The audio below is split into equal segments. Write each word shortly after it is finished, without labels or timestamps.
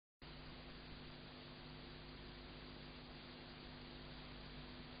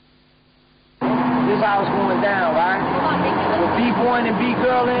how it's going down, right? With B-boying and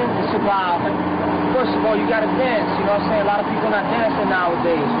B-girling, it's about, first of all, you gotta dance, you know what I'm saying? A lot of people not dancing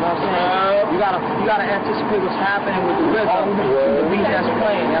nowadays, you know what I'm saying? You gotta anticipate what's happening with the rhythm, the beat that's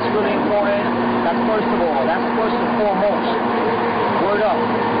playing. That's really important. That's first of all. That's first and foremost. Word up.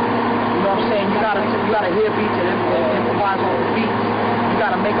 You know what I'm saying? You gotta hear beats and improvise on the beat. You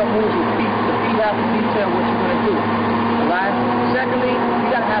gotta make up moves with beat. The beat has to detail what you're gonna do. Right? Secondly, you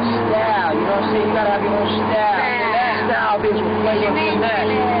gotta have style. You know what I'm saying? You gotta have your own style. Style is with flavor and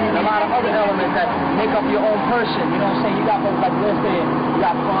finesse, and a lot of other elements that make up your own person. You know what I'm saying? You got folks like Listen, you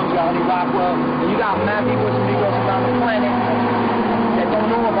got Plums, you got Honey Rockwell, and you got mad people and girls around the planet that don't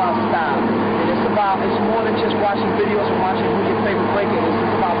know about style. And it's more than just watching videos and watching who's your favorite breaker.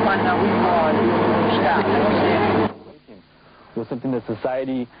 It's about finding out who you are and doing your own style. You know what I'm saying? Was something that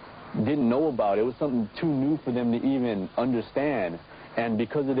society didn't know about. It was something too new for them to even understand. And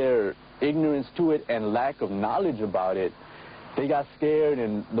because of their ignorance to it and lack of knowledge about it, they got scared,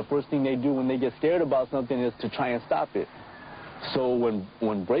 and the first thing they do when they get scared about something is to try and stop it. So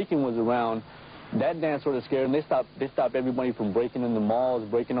when breaking was around, that dance sort of scared them. They stopped everybody from breaking in the malls,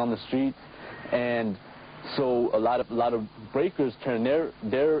 breaking on the street, and so a lot of breakers turn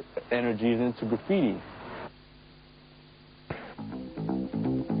their energies into graffiti.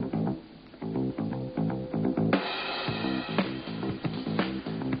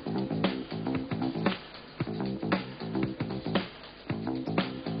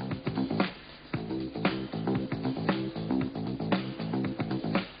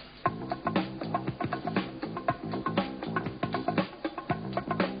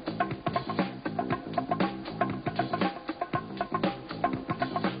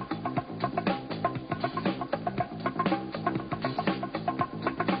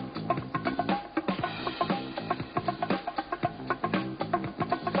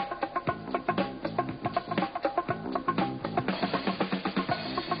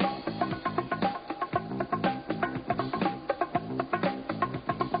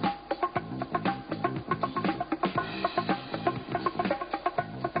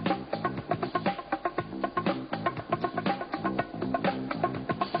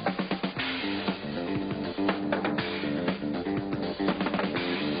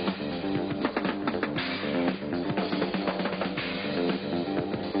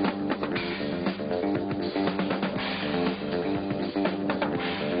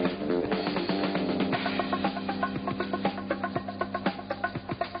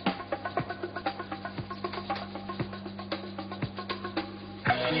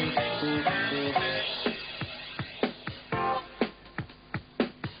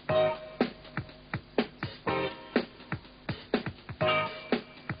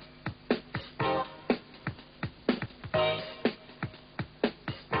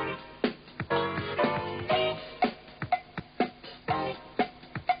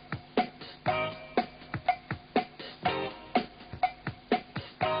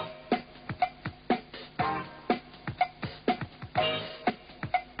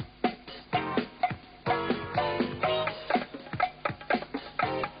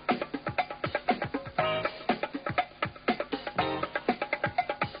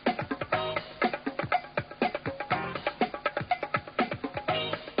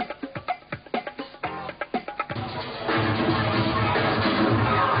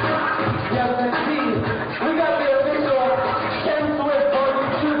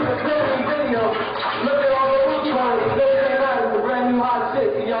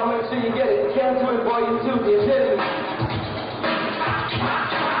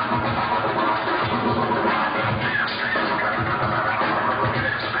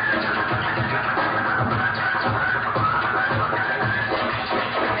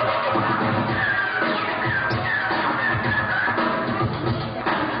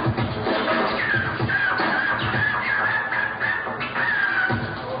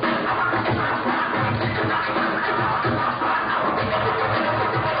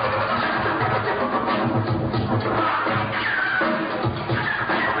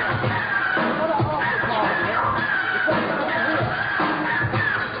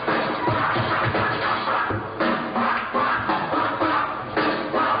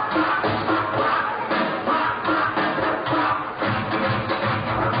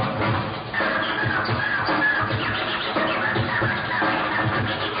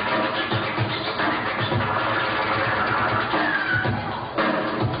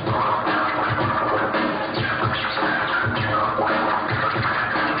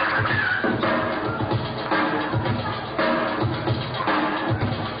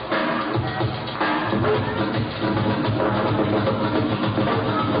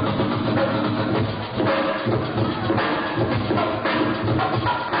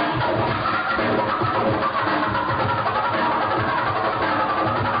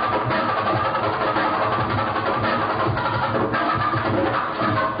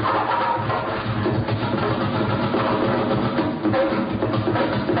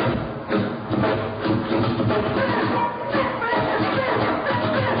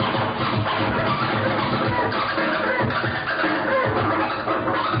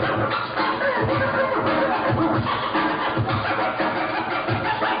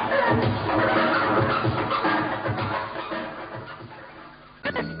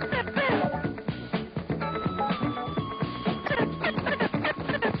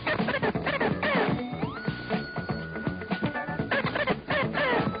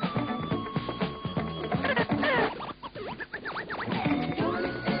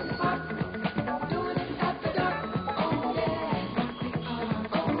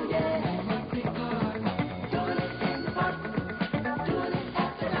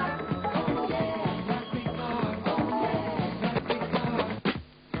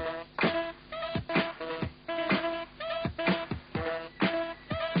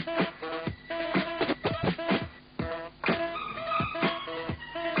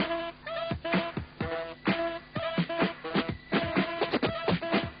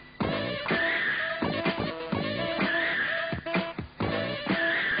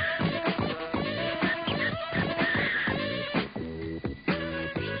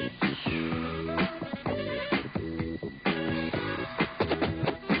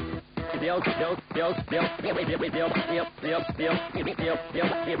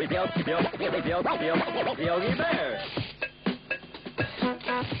 Yogi Bear.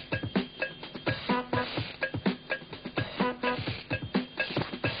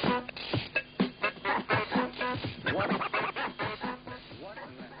 What?